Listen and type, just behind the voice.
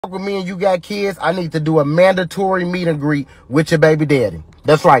with me and you got kids, I need to do a mandatory meet and greet with your baby daddy.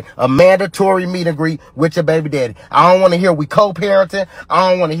 That's right, a mandatory meet and greet with your baby daddy. I don't want to hear we co-parenting. I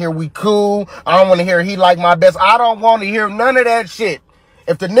don't want to hear we cool. I don't want to hear he like my best. I don't want to hear none of that shit.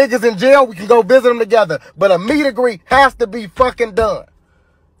 If the niggas in jail, we can go visit them together. But a meet and greet has to be fucking done.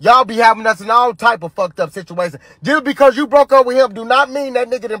 Y'all be having us in all type of fucked up situations. Just because you broke up with him do not mean that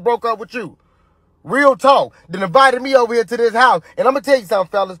nigga done broke up with you. Real talk. Then invited me over here to this house. And I'm going to tell you something,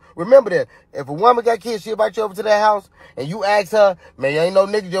 fellas. Remember that. If a woman got kids, she invite you over to that house, and you ask her, man, ain't no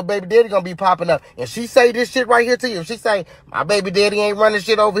nigga, your baby daddy going to be popping up. And she say this shit right here to you. If she say, my baby daddy ain't running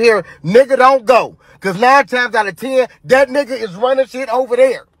shit over here, nigga, don't go. Because 9 times out of 10, that nigga is running shit over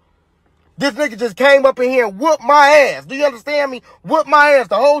there. This nigga just came up in here and whooped my ass. Do you understand me? Whooped my ass.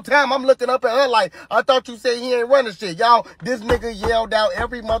 The whole time I'm looking up at her like, I thought you said he ain't running shit. Y'all, this nigga yelled out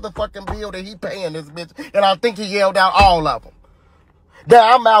every motherfucking bill that he paying this bitch. And I think he yelled out all of them.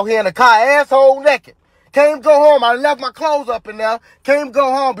 Now I'm out here in the car, asshole naked. Can't go home. I left my clothes up in there. Can't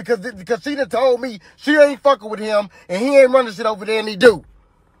go home because she done told me she ain't fucking with him and he ain't running shit over there and he do.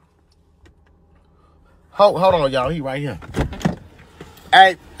 Hold on, y'all. He right here.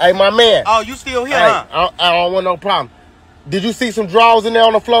 Hey, my man. Oh, you still here, hey, huh? I don't want no problem. Did you see some drawers in there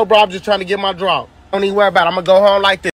on the floor, bro? I'm just trying to get my draw. Don't even worry about it. I'm going to go home like this.